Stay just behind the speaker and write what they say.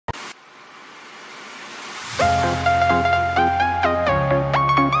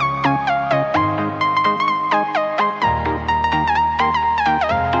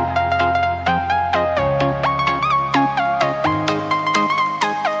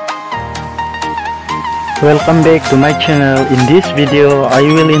Welcome back to my channel. In this video, I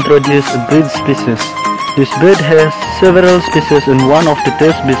will introduce a bird species. This bird has several species and one of the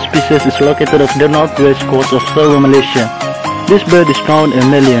best species is located off the northwest coast of Sabah, Malaysia. This bird is found in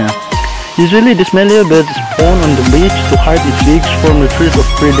Malaya. Usually this Malaya bird is found on the beach to hide its eggs from the threat of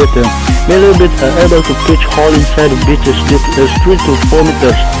predator. Malaya birds are able to pitch hole inside the beaches deep as 3 to 4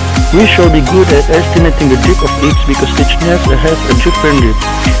 meters. We shall be good at estimating the depth of eggs because each nest has a different depth.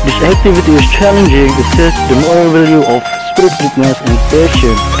 This activity is challenging to assess the moral value of spiritedness and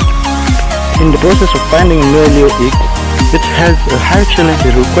passion. In the process of finding a Malaya egg, which has a high challenge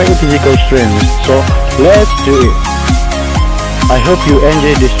that requires physical strength. So let's do it. I hope you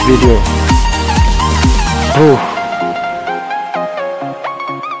enjoy this video.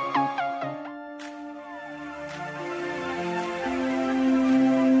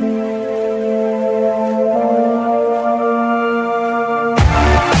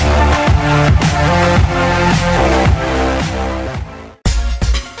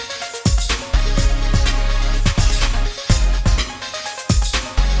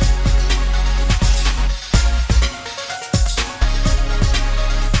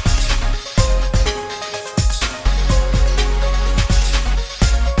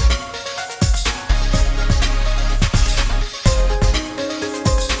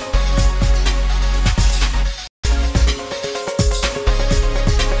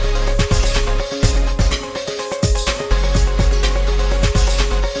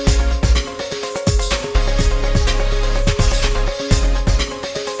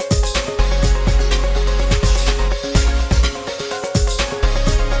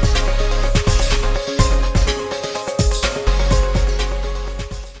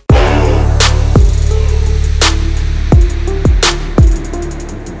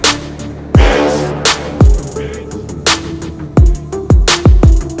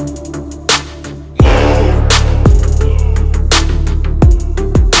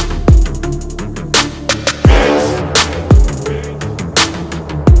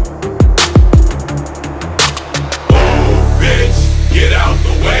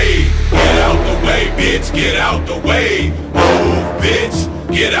 Get out the way, move,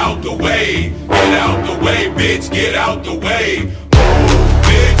 bitch. Get out the way, get out the way, bitch. Get out the way, move,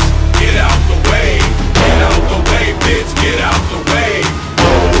 bitch. Get out the way, get out the way, bitch. Get out the way.